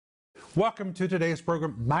Welcome to today's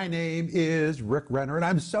program. My name is Rick Renner, and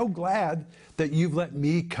I'm so glad that you've let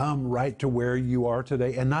me come right to where you are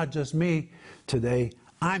today. And not just me. Today,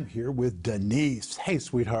 I'm here with Denise. Hey,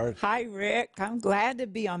 sweetheart. Hi, Rick. I'm glad to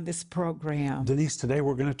be on this program. Denise, today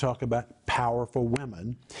we're going to talk about powerful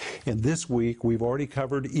women. And this week, we've already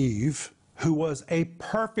covered Eve, who was a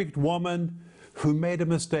perfect woman who made a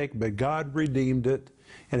mistake, but God redeemed it.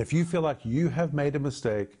 And if you feel like you have made a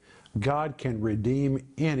mistake, God can redeem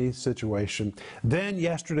any situation. Then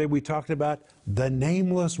yesterday we talked about the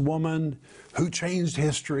nameless woman who changed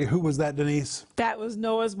history. Who was that, Denise? That was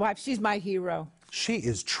Noah's wife. She's my hero. She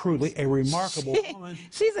is truly a remarkable woman.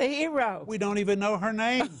 She's a hero. We don't even know her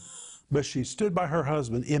name. But she stood by her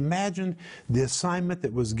husband. Imagine the assignment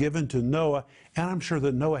that was given to Noah, and I'm sure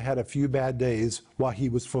that Noah had a few bad days while he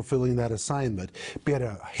was fulfilling that assignment. He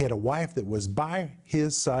had a wife that was by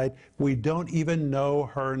his side. We don't even know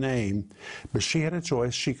her name, but she had a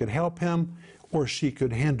choice. She could help him or she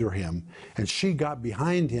could hinder him. And she got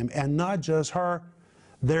behind him, and not just her,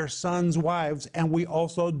 their sons' wives, and we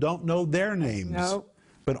also don't know their names. No.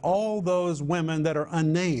 But all those women that are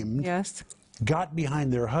unnamed, yes, got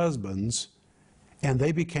behind their husbands, and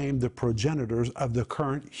they became the progenitors of the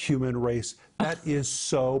current human race. That is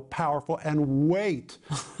so powerful. And wait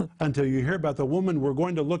until you hear about the woman we're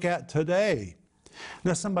going to look at today.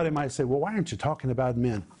 Now, somebody might say, well, why aren't you talking about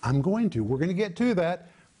men? I'm going to. We're going to get to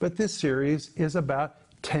that. But this series is about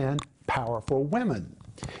 10 powerful women.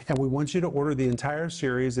 And we want you to order the entire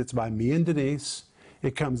series. It's by me and Denise.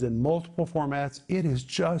 It comes in multiple formats. It is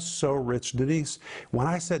just so rich. Denise, when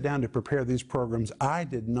I sat down to prepare these programs, I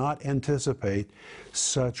did not anticipate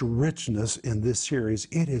such richness in this series.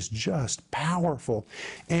 It is just powerful.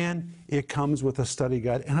 And it comes with a study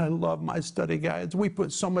guide. And I love my study guides. We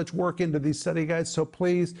put so much work into these study guides. So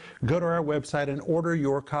please go to our website and order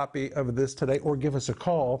your copy of this today, or give us a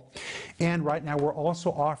call. And right now we're also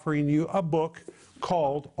offering you a book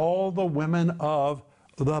called All the Women of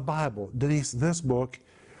the Bible. Denise, this book,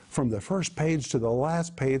 from the first page to the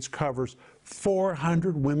last page, covers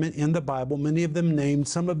 400 women in the Bible, many of them named,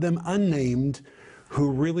 some of them unnamed,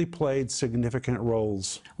 who really played significant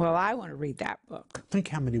roles. Well, I want to read that book. Think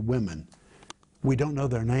how many women, we don't know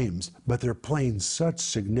their names, but they're playing such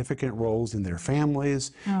significant roles in their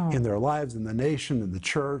families, in their lives, in the nation, in the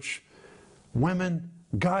church. Women,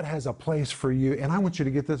 God has a place for you, and I want you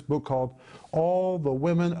to get this book called All the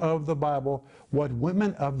Women of the Bible, What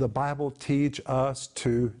Women of the Bible Teach Us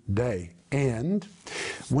Today. And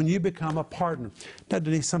when you become a partner, now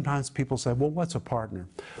Denise, sometimes people say, well, what's a partner?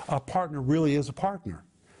 A partner really is a partner.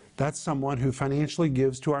 That's someone who financially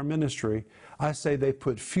gives to our ministry. I say they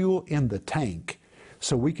put fuel in the tank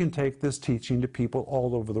so we can take this teaching to people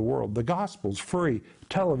all over the world. The gospel's free.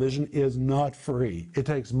 Television is not free. It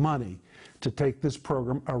takes money to take this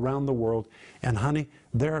program around the world. And honey,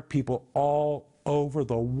 there are people all over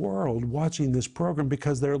the world watching this program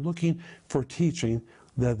because they're looking for teaching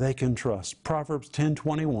that they can trust. Proverbs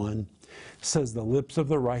 10:21 says, the lips of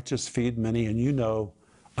the righteous feed many, and you know,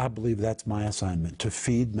 I believe that's my assignment, to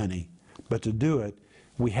feed many. But to do it,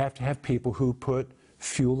 we have to have people who put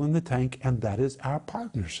fuel in the tank, and that is our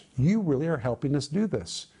partners. You really are helping us do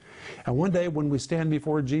this. And one day when we stand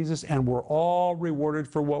before Jesus and we're all rewarded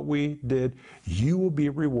for what we did, you will be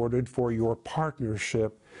rewarded for your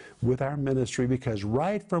partnership with our ministry, because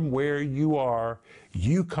right from where you are,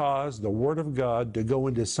 you caused the Word of God to go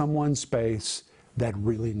into someone's space that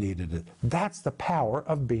really needed it. That's the power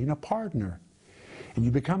of being a partner. And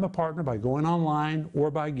you become a partner by going online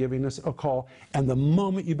or by giving us a call. And the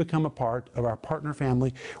moment you become a part of our partner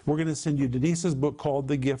family, we're going to send you Denise's book called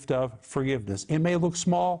The Gift of Forgiveness. It may look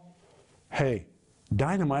small. Hey,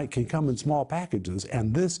 dynamite can come in small packages,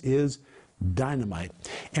 and this is dynamite.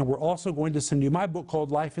 And we're also going to send you my book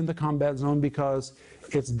called Life in the Combat Zone, because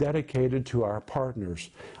it's dedicated to our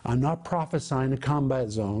partners. I'm not prophesying a combat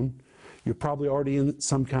zone. You're probably already in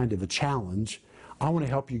some kind of a challenge. I want to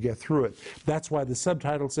help you get through it. That's why the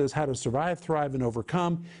subtitle says How to Survive, Thrive, and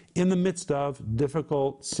Overcome in the Midst of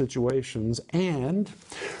Difficult Situations. And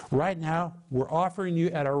right now, we're offering you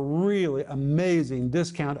at a really amazing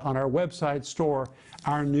discount on our website store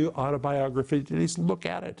our new autobiography. Denise, look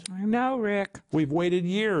at it. I know, Rick. We've waited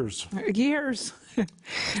years. Years.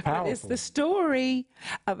 But it's the story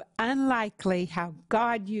of unlikely, how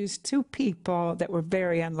God used two people that were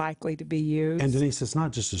very unlikely to be used. And Denise, it's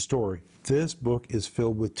not just a story. This book is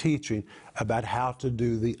filled with teaching about how to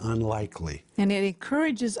do the unlikely. And it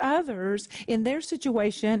encourages others in their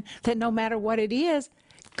situation that no matter what it is,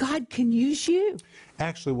 God can use you.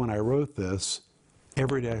 Actually, when I wrote this,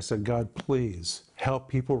 every day I said, God, please help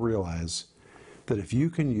people realize that if you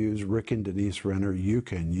can use Rick and Denise Renner, you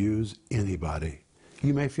can use anybody.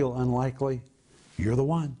 You may feel unlikely. You're the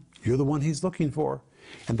one. You're the one he's looking for.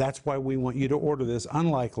 And that's why we want you to order this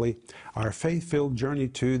Unlikely, our faith-filled journey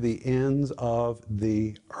to the ends of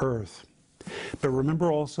the earth. But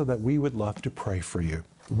remember also that we would love to pray for you.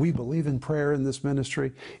 We believe in prayer in this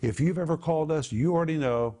ministry. If you've ever called us, you already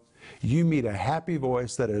know you meet a happy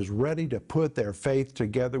voice that is ready to put their faith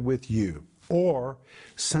together with you. Or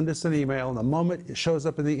send us an email, and the moment it shows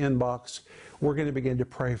up in the inbox, we're going to begin to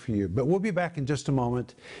pray for you. But we'll be back in just a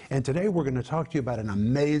moment, and today we're going to talk to you about an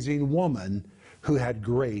amazing woman who had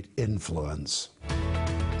great influence.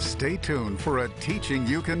 Stay tuned for a teaching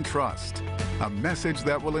you can trust, a message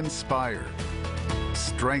that will inspire,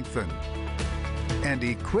 strengthen, and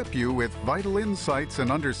equip you with vital insights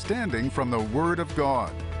and understanding from the Word of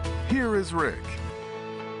God. Here is Rick.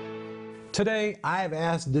 Today, I've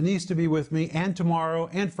asked Denise to be with me, and tomorrow,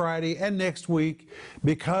 and Friday, and next week,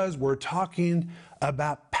 because we're talking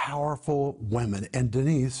about powerful women. And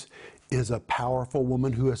Denise is a powerful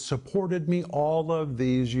woman who has supported me all of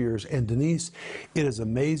these years. And Denise, it is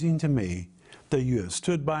amazing to me that you have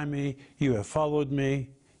stood by me, you have followed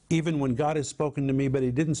me, even when God has spoken to me, but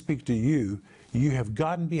He didn't speak to you. You have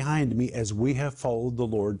gotten behind me as we have followed the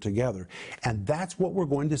Lord together. And that's what we're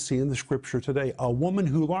going to see in the Scripture today. A woman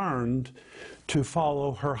who learned to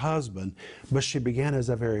follow her husband, but she began as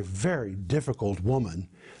a very, very difficult woman.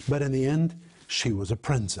 But in the end, she was a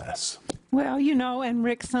princess. Well, you know, and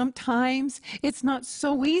Rick, sometimes it's not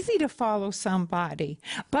so easy to follow somebody.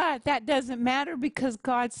 But that doesn't matter because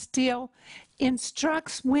God still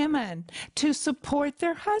instructs women to support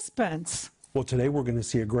their husbands. Well, today we're going to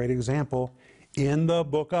see a great example in the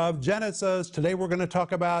book of Genesis. Today we're going to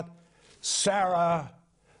talk about Sarah,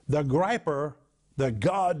 the griper that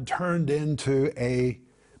God turned into a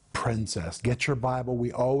princess. Get your Bible.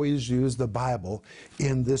 We always use the Bible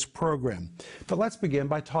in this program. But let's begin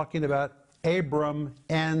by talking about Abram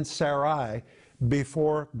and Sarai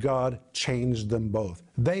before God changed them both.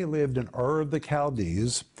 They lived in Ur of the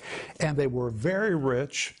Chaldees, and they were very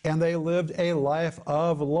rich, and they lived a life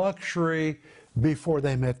of luxury before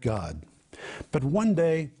they met God. But one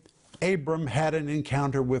day, Abram had an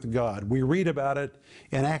encounter with God. We read about it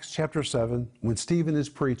in Acts chapter 7 when Stephen is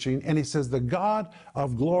preaching, and he says, the God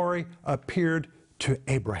of glory appeared to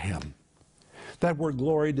Abraham. That word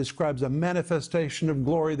glory describes a manifestation of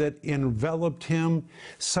glory that enveloped him.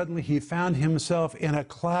 Suddenly he found himself in a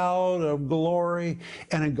cloud of glory.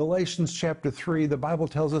 And in Galatians chapter 3, the Bible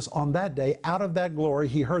tells us on that day, out of that glory,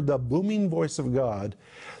 he heard the booming voice of God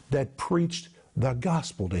that preached the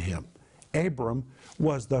gospel to him. Abram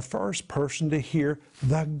was the first person to hear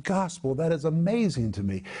the gospel. That is amazing to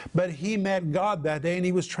me. But he met God that day and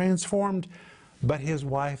he was transformed. But his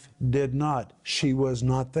wife did not. She was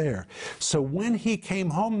not there. So when he came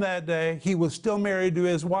home that day, he was still married to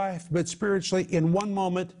his wife, but spiritually, in one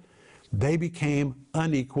moment, they became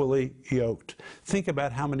unequally yoked. Think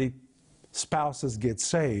about how many spouses get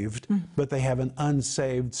saved, but they have an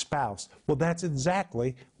unsaved spouse. Well, that's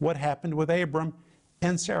exactly what happened with Abram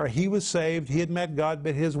and Sarah. He was saved, he had met God,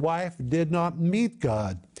 but his wife did not meet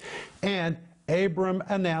God. And Abram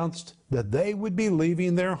announced that they would be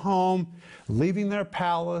leaving their home, leaving their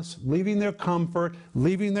palace, leaving their comfort,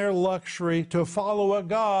 leaving their luxury to follow a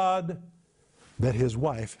God that his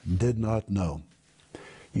wife did not know.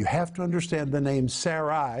 You have to understand the name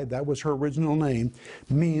Sarai, that was her original name,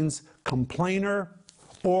 means complainer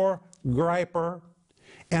or griper,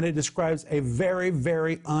 and it describes a very,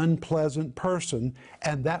 very unpleasant person,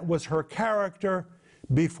 and that was her character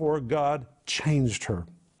before God changed her.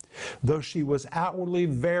 Though she was outwardly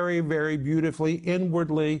very, very beautifully,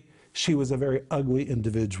 inwardly, she was a very ugly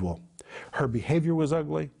individual. Her behavior was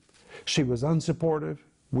ugly. She was unsupportive.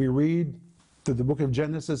 We read through the book of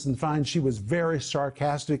Genesis and find she was very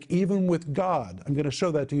sarcastic, even with God. I'm going to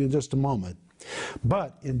show that to you in just a moment.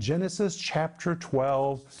 But in Genesis chapter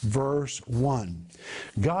 12, verse 1,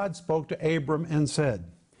 God spoke to Abram and said,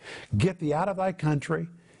 "Get thee out of thy country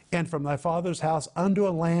and from thy father's house unto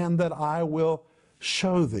a land that I will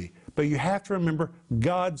show thee." But you have to remember,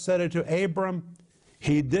 God said it to Abram.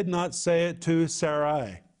 He did not say it to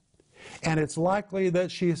Sarai. And it's likely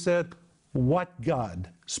that she said, "What God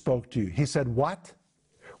spoke to you?" He said, "What?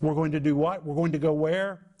 We're going to do what? We're going to go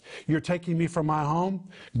where? You're taking me from my home?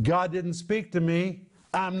 God didn't speak to me.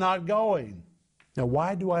 I'm not going." Now,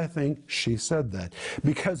 why do I think she said that?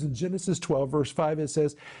 Because in Genesis 12, verse 5, it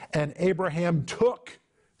says, "And Abraham took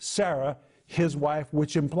Sarah, his wife,"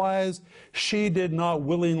 which implies she did not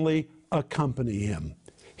willingly accompany him.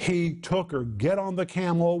 He took her. "Get on the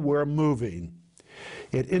camel, we're moving."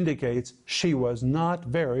 It indicates she was not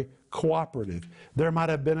very cooperative. There might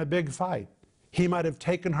have been a big fight. He might have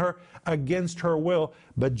taken her against her will,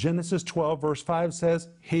 but Genesis 12, verse 5 says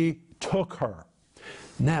he took her.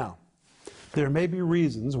 Now, there may be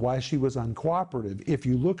reasons why she was uncooperative. If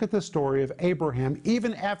you look at the story of Abraham,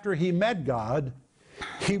 even after he met God,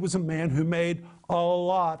 he was a man who made a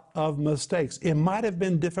lot of mistakes. It might have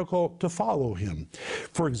been difficult to follow him.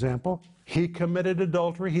 For example, he committed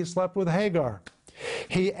adultery. He slept with Hagar.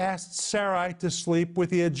 He asked Sarai to sleep with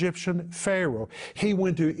the Egyptian Pharaoh. He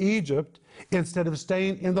went to Egypt. Instead of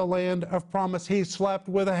staying in the land of promise, he slept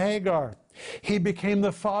with a Hagar. He became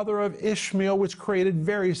the father of Ishmael, which created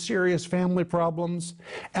very serious family problems.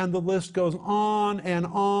 And the list goes on and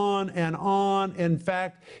on and on. In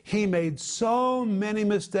fact, he made so many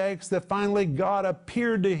mistakes that finally God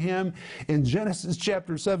appeared to him in Genesis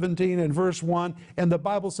chapter 17 and verse 1. And the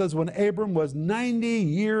Bible says when Abram was 90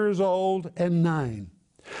 years old and 9,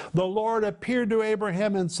 the Lord appeared to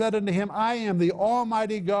Abraham and said unto him, I am the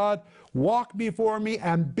Almighty God. Walk before me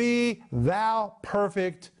and be thou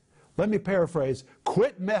perfect. Let me paraphrase.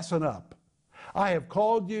 Quit messing up. I have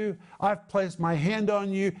called you. I've placed my hand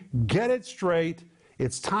on you. Get it straight.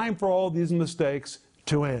 It's time for all these mistakes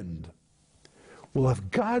to end. Well,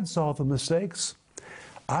 if God saw the mistakes,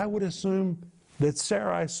 I would assume that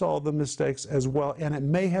Sarai saw the mistakes as well, and it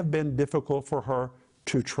may have been difficult for her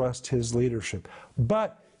to trust his leadership.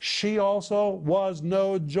 But she also was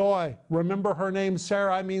no joy. Remember, her name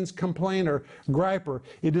Sarai means complainer, griper.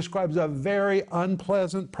 It describes a very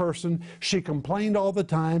unpleasant person. She complained all the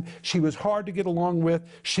time. She was hard to get along with.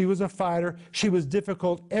 She was a fighter. She was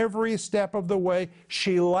difficult every step of the way.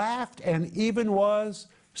 She laughed and even was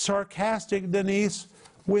sarcastic, Denise,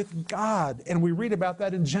 with God. And we read about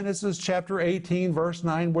that in Genesis chapter 18, verse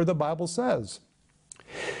 9, where the Bible says,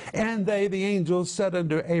 And they, the angels, said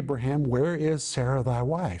unto Abraham, Where is Sarah thy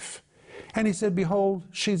wife? And he said, Behold,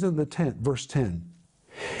 she's in the tent. Verse 10.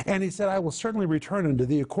 And he said, I will certainly return unto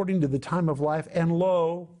thee according to the time of life. And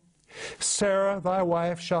lo, Sarah thy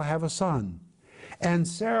wife shall have a son. And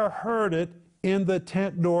Sarah heard it in the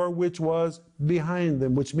tent door which was behind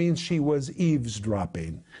them, which means she was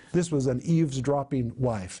eavesdropping. This was an eavesdropping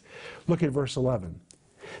wife. Look at verse 11.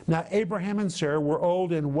 Now Abraham and Sarah were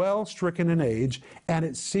old and well stricken in age, and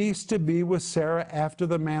it ceased to be with Sarah after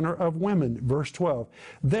the manner of women. Verse 12.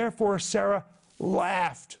 Therefore Sarah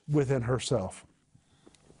laughed within herself,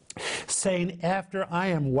 saying, After I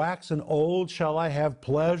am waxen old, shall I have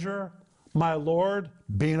pleasure, my Lord,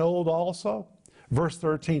 being old also? Verse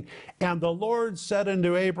 13. And the Lord said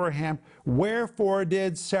unto Abraham, Wherefore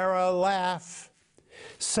did Sarah laugh?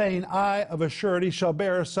 Saying, I of a surety shall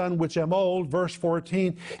bear a son which am old. Verse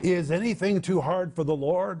 14, is anything too hard for the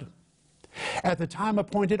Lord? At the time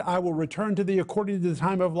appointed, I will return to thee according to the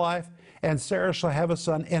time of life, and Sarah shall have a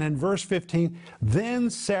son. And in verse 15, then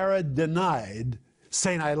Sarah denied,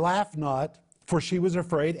 saying, I laugh not, for she was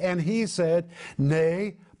afraid. And he said,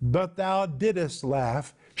 Nay, but thou didst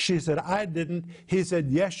laugh. She said, I didn't. He said,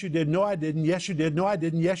 yes, you did. No, I didn't. Yes, you did. No, I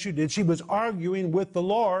didn't. Yes, you did. She was arguing with the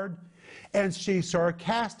Lord. And she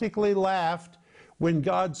sarcastically laughed when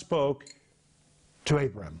God spoke to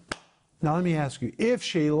Abram. Now let me ask you, if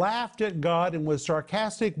she laughed at God and was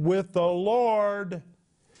sarcastic with the Lord,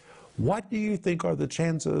 what do you think are the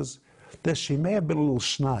chances that she may have been a little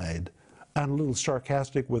snide and a little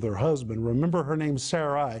sarcastic with her husband? Remember, her name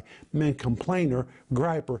Sarai meant complainer,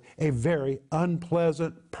 griper, a very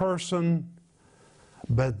unpleasant person.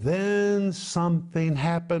 But then something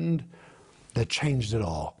happened that changed it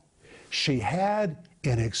all. She had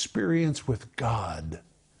an experience with God.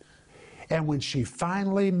 And when she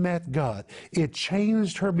finally met God, it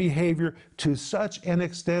changed her behavior to such an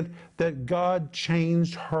extent that God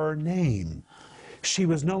changed her name. She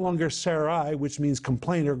was no longer Sarai, which means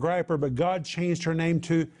complainer, griper, but God changed her name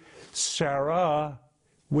to Sarah,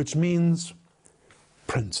 which means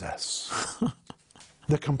princess.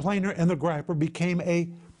 The complainer and the griper became a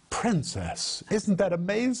princess. Isn't that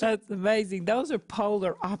amazing? That's amazing. Those are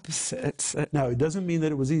polar opposites. Now, it doesn't mean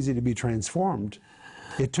that it was easy to be transformed.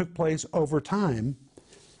 It took place over time,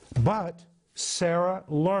 but Sarah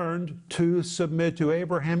learned to submit to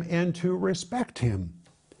Abraham and to respect him.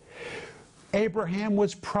 Abraham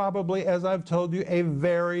was probably, as I've told you, a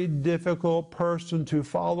very difficult person to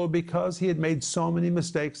follow because he had made so many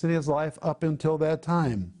mistakes in his life up until that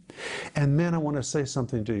time. And men, I want to say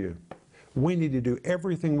something to you. We need to do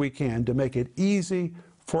everything we can to make it easy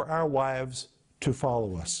for our wives to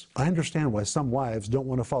follow us. I understand why some wives don't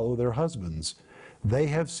want to follow their husbands. They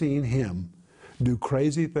have seen him do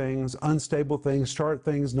crazy things, unstable things, start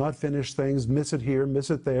things, not finish things, miss it here,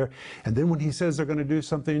 miss it there. And then when he says they're going to do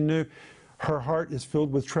something new, Her heart is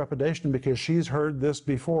filled with trepidation because she's heard this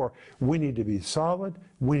before. We need to be solid.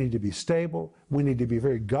 We need to be stable. We need to be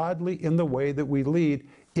very godly in the way that we lead.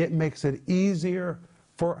 It makes it easier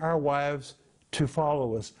for our wives to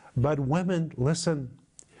follow us. But women, listen,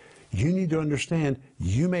 you need to understand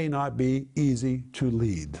you may not be easy to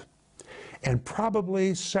lead. And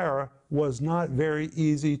probably Sarah was not very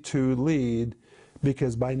easy to lead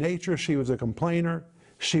because by nature she was a complainer.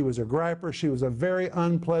 She was a griper. She was a very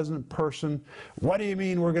unpleasant person. What do you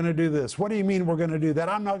mean we're going to do this? What do you mean we're going to do that?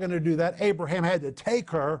 I'm not going to do that. Abraham had to take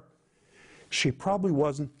her. She probably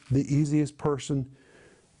wasn't the easiest person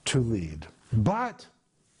to lead. But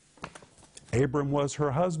Abram was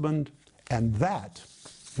her husband, and that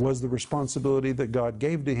was the responsibility that God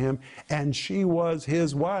gave to him, and she was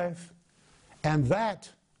his wife, and that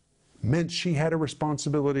meant she had a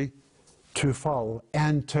responsibility to follow.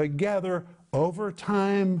 And together, over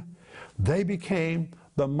time, they became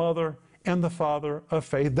the mother and the father of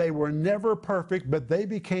faith. They were never perfect, but they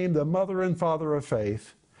became the mother and father of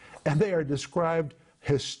faith. And they are described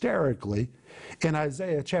hysterically in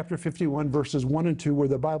Isaiah chapter 51, verses 1 and 2, where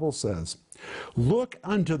the Bible says, "Look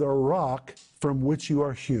unto the rock from which you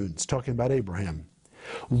are hewn." It's talking about Abraham.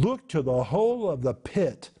 "Look to the hole of the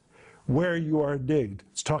pit where you are digged."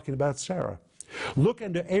 It's talking about Sarah. "Look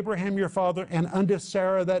unto Abraham your father, and unto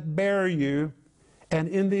Sarah that bare you." And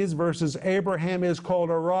in these verses, Abraham is called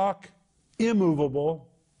a rock, immovable,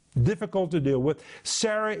 difficult to deal with.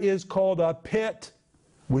 Sarah is called a pit.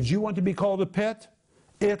 Would you want to be called a pit?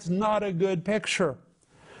 It's not a good picture.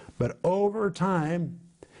 But over time,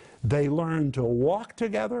 they learned to walk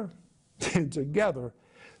together, and together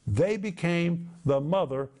they became the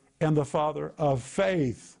mother and the father of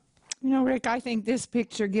faith. You know, Rick, I think this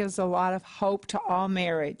picture gives a lot of hope to all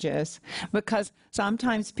marriages because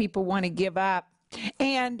sometimes people want to give up.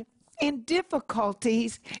 And in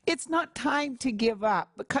difficulties, it's not time to give up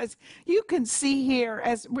because you can see here,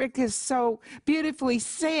 as Rick has so beautifully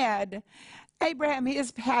said, Abraham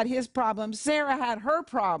had his problems, Sarah had her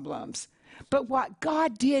problems. But what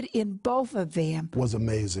God did in both of them Was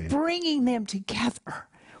amazing. Bringing them together.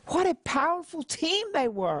 What a powerful team they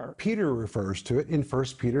were. Peter refers to it in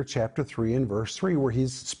 1 Peter chapter 3 and verse 3, where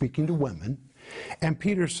he's speaking to women. And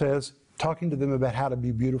Peter says, talking to them about how to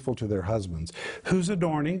be beautiful to their husbands. "Whose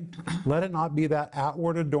adorning, let it not be that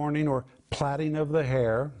outward adorning or plaiting of the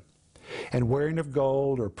hair, and wearing of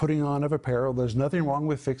gold or putting on of apparel." There's nothing wrong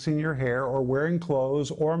with fixing your hair or wearing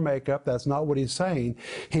clothes or makeup. That's not what he's saying.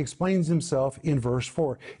 He explains himself in verse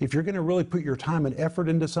 4. If you're going to really put your time and effort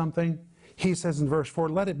into something, he says in verse 4,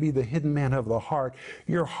 "Let it be the hidden man of the heart."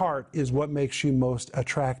 Your heart is what makes you most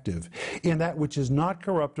attractive. "In that which is not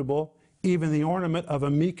corruptible, even the ornament of a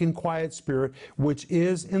meek and quiet spirit, which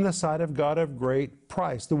is in the sight of God of great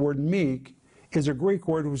price." The word meek is a Greek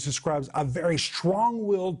word which describes a very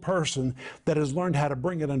strong-willed person that has learned how to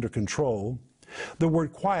bring it under control. The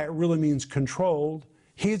word quiet really means controlled.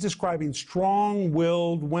 He's describing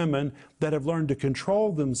strong-willed women that have learned to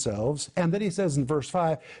control themselves. And then he says in verse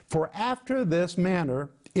 5, "For after this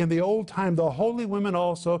manner, in the old time, the holy women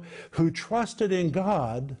also, who trusted in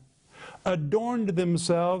God, adorned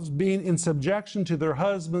themselves, being in subjection to their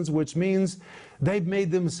husbands," which means they've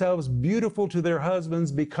made themselves beautiful to their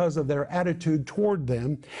husbands because of their attitude toward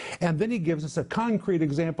them. And then he gives us a concrete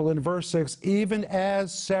example in verse 6, "Even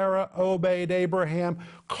as Sarah obeyed Abraham,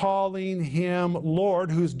 calling him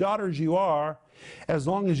Lord, whose daughters you are, as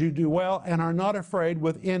long as you do well and are not afraid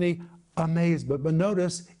with any amazement." But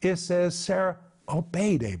notice it says Sarah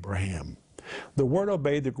obeyed Abraham. The word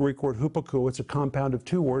obey, the Greek word hupokuo, it's a compound of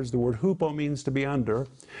two words. The word hupo means to be under.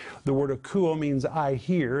 The word akuo means I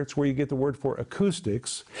hear. It's where you get the word for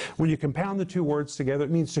acoustics. When you compound the two words together,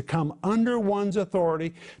 it means to come under one's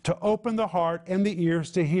authority, to open the heart and the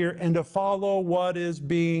ears to hear and to follow what is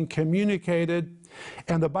being communicated.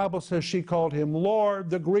 And the Bible says she called him Lord.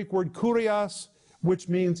 The Greek word kurios, which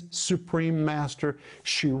means supreme master.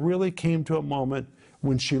 She really came to a moment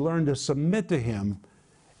when she learned to submit to him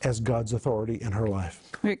as God's authority in her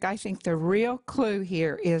life. Rick, I think the real clue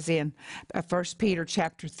here is in 1 Peter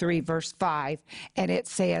chapter 3, verse 5, and it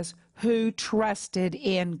says, who trusted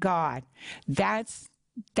in God. That's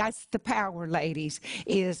the power, ladies,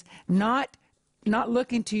 is not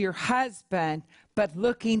looking to your husband, but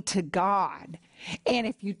looking to God. And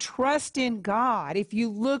if you trust in God, if you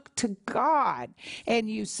look to God and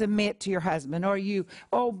you submit to your husband or you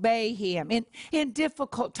obey him in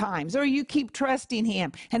difficult times, or you keep trusting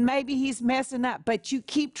him and maybe he's messing up, but you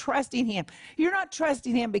keep trusting him. You're not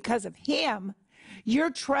trusting him because of him.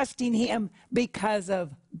 You're trusting him because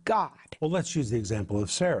of God. Well, let's use the example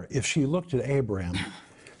of Sarah. If she looked at Abraham,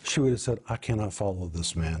 she would have said, I cannot follow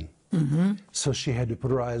this man. So she had to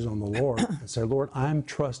put her eyes on the Lord and say, Lord, I'm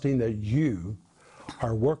trusting that you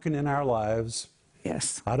are working in our lives.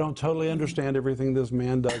 Yes. I don't totally understand everything this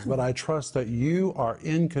man does, but I trust that you are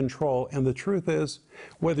in control. And the truth is,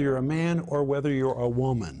 whether you're a man or whether you're a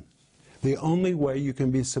woman, the only way you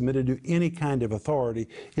can be submitted to any kind of authority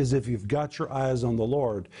is if you've got your eyes on the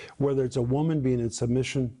Lord. Whether it's a woman being in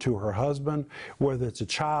submission to her husband, whether it's a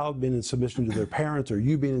child being in submission to their parents, or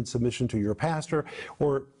you being in submission to your pastor,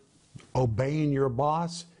 or obeying your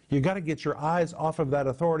boss, you got to get your eyes off of that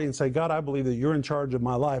authority and say, God, I believe that you're in charge of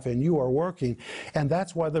my life and you are working. And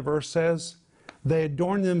that's why the verse says, they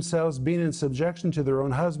adorn themselves being in subjection to their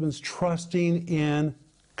own husbands, trusting in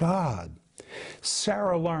God.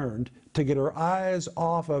 Sarah learned to get her eyes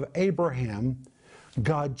off of Abraham.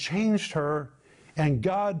 God changed her, and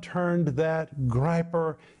God turned that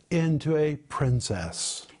griper into a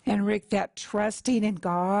princess. And Rick, that trusting in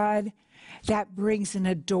God, that brings an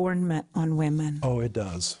adornment on women. Oh, it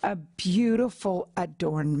does. A beautiful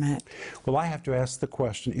adornment. Well, I have to ask the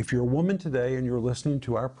question, if you're a woman today and you're listening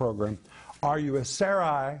to our program, are you a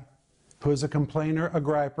Sarai, who is a complainer, a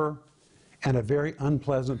griper, and a very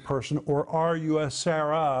unpleasant person, or are you a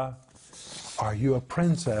Sarah? Are you a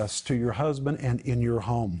princess to your husband and in your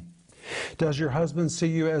home? Does your husband see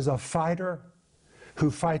you as a fighter who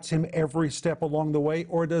fights him every step along the way,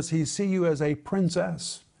 or does he see you as a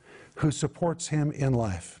princess who supports him in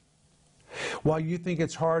life? While you think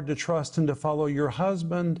it's hard to trust and to follow your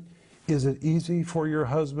husband, is it easy for your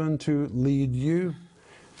husband to lead you?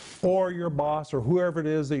 Or your boss, or whoever it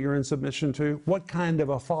is that you're in submission to? What kind of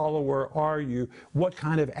a follower are you? What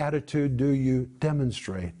kind of attitude do you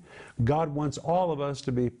demonstrate? God wants all of us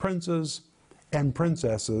to be princes and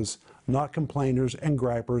princesses, not complainers and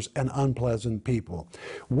gripers and unpleasant people.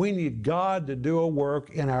 We need God to do a work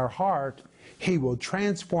in our heart. He will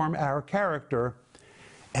transform our character.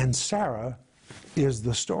 And Sarah is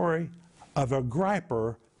the story of a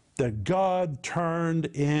griper that God turned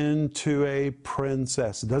into a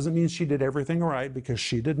princess. It doesn't mean she did everything right, because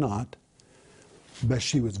she did not. But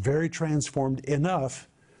she was very transformed enough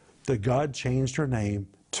that God changed her name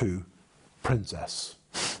to Princess.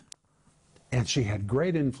 And she had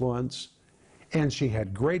great influence, and she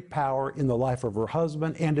had great power in the life of her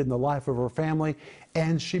husband and in the life of her family,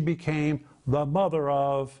 and she became the mother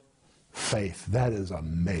of faith. That is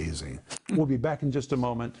amazing. We'll be back in just a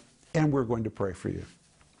moment, and we're going to pray for you.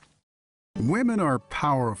 Women are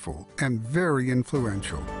powerful and very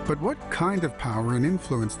influential, but what kind of power and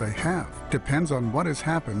influence they have depends on what has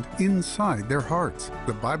happened inside their hearts.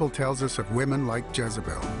 The Bible tells us of women like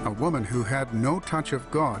Jezebel, a woman who had no touch of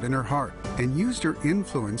God in her heart and used her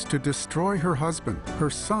influence to destroy her husband, her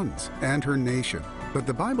sons, and her nation. But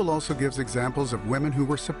the Bible also gives examples of women who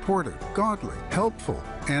were supportive, godly, helpful,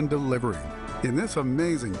 and delivering. In this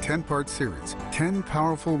amazing 10-part series, 10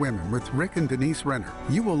 Powerful Women with Rick and Denise Renner,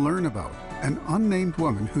 you will learn about an unnamed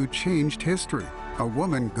woman who changed history, a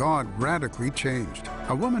woman God radically changed,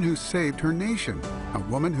 a woman who saved her nation, a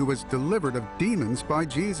woman who was delivered of demons by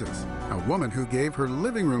Jesus, a woman who gave her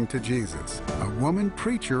living room to Jesus, a woman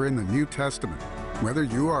preacher in the New Testament. Whether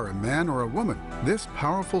you are a man or a woman, this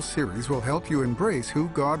powerful series will help you embrace who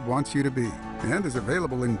God wants you to be, and is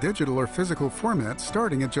available in digital or physical format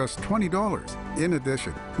starting at just $20. In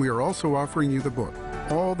addition, we are also offering you the book,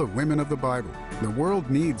 All the Women of the Bible. The world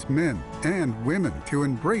needs men and women to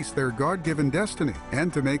embrace their God-given destiny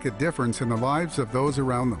and to make a difference in the lives of those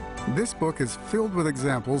around them. This book is filled with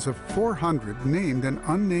examples of 400 named and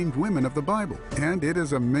unnamed women of the Bible, and it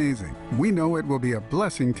is amazing. We know it will be a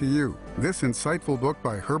blessing to you. This insightful book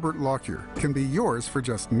by Herbert Lockyer can be yours for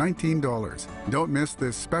just $19. Don't miss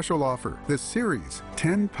this special offer, this series,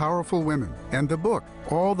 10 Powerful Women, and the book,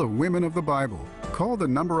 All the Women of the Bible. Call the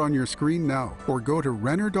number on your screen now, or go to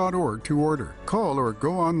Renner.org to order. Call or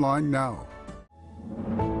go online now.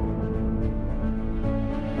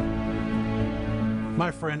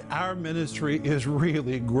 My friend, our ministry is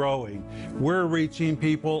really growing. We're reaching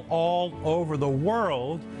people all over the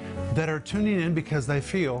world that are tuning in because they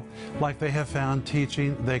feel like they have found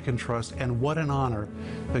teaching they can trust. And what an honor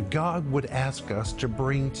that God would ask us to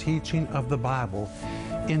bring teaching of the Bible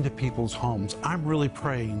into people's homes. I'm really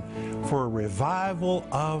praying for a revival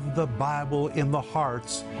of the Bible in the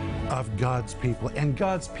hearts of God's people. And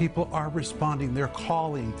God's people are responding. They're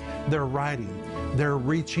calling, they're writing, they're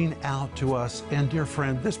reaching out to us. And dear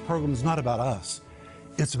friend, this program is not about us.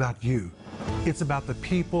 It's about you. It's about the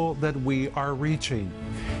people that we are reaching.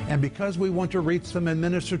 And because we want to reach them and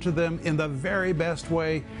minister to them in the very best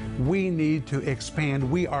way, we need to expand.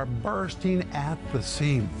 We are bursting at the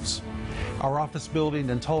seams. Our office building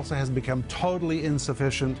in Tulsa has become totally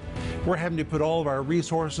insufficient. We're having to put all of our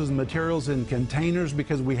resources and materials in containers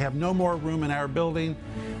because we have no more room in our building.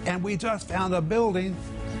 And we just found a building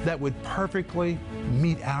that would perfectly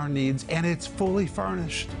meet our needs, and it's fully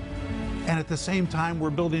furnished. And at the same time, we're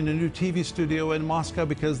building a new TV studio in Moscow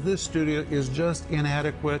because this studio is just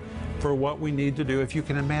inadequate for what we need to do. If you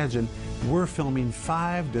can imagine, we're filming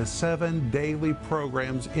 5 to 7 daily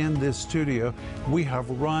programs in this studio. We have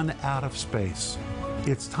run out of space.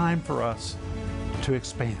 It's time for us to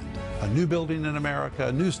expand. A new building in America,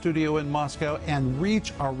 a new studio in Moscow, and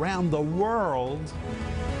reach around the world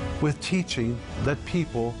with teaching that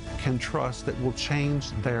people can trust that will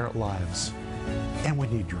change their lives. And we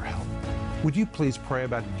need your help. Would you please pray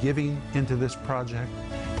about giving into this project,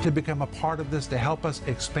 to become a part of this, to help us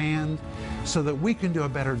expand so that we can do a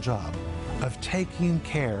better job of taking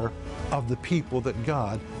care of the people that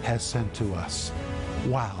God has sent to us.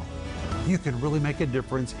 Wow, you can really make a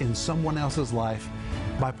difference in someone else's life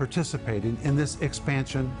by participating in this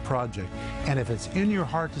expansion project. And if it's in your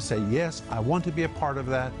heart to say, yes, I want to be a part of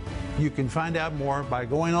that, you can find out more by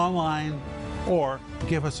going online or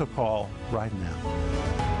give us a call right now.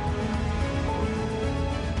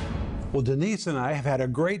 Well, Denise and I have had a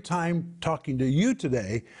great time talking to you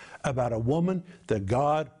today about a woman that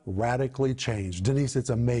God radically changed. Denise, it's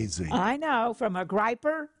amazing. I know, from a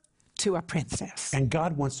griper to a princess. And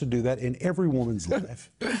God wants to do that in every woman's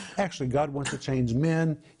life. Actually, God wants to change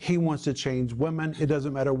men. He wants to change women. It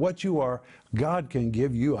doesn't matter what you are. God can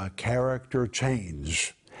give you a character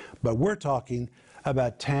change. But we're talking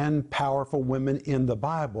about 10 powerful women in the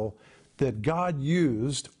Bible that God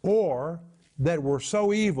used, or that were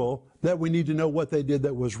so evil that we need to know what they did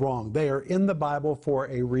that was wrong. They are in the Bible for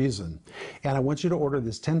a reason. And I want you to order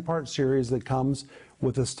this 10-part series that comes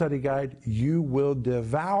with a study guide. You will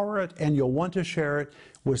devour it, and you'll want to share it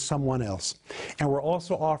with someone else. And we're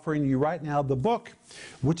also offering you right now the book,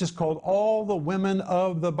 which is called All the Women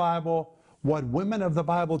of the Bible, What Women of the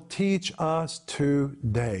Bible Teach Us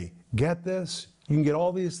Today. Get this? You can get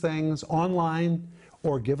all these things online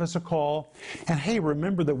or give us a call. And hey,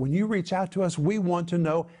 remember that when you reach out to us, we want to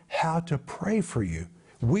know how to pray for you.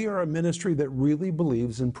 We are a ministry that really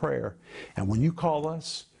believes in prayer. And when you call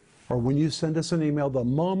us or when you send us an email, the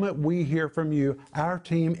moment we hear from you, our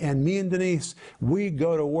team and me and Denise, we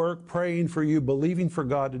go to work praying for you, believing for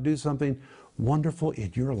God to do something wonderful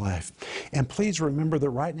in your life. And please remember that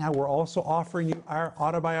right now we're also offering you our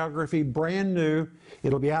autobiography, brand new.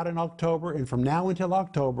 It'll be out in October, and from now until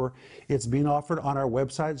October, it's being offered on our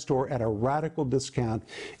website store at a radical discount.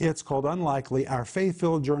 It's called Unlikely, Our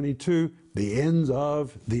Faith-Filled Journey to the Ends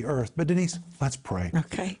of the Earth. But Denise, let's pray.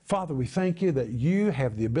 Okay. Father, we thank you that you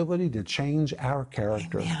have the ability to change our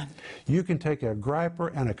character. Amen. You can take a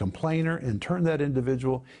griper and a complainer and turn that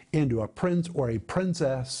individual into a prince or a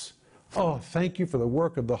princess. Oh, thank you for the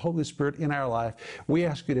work of the Holy Spirit in our life. We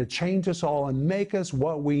ask you to change us all and make us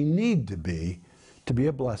what we need to be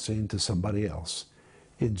a blessing to somebody else.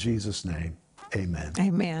 In Jesus' name, amen.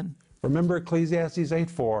 Amen. Remember Ecclesiastes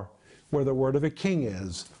 8:4, where the word of a king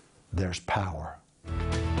is, there's power.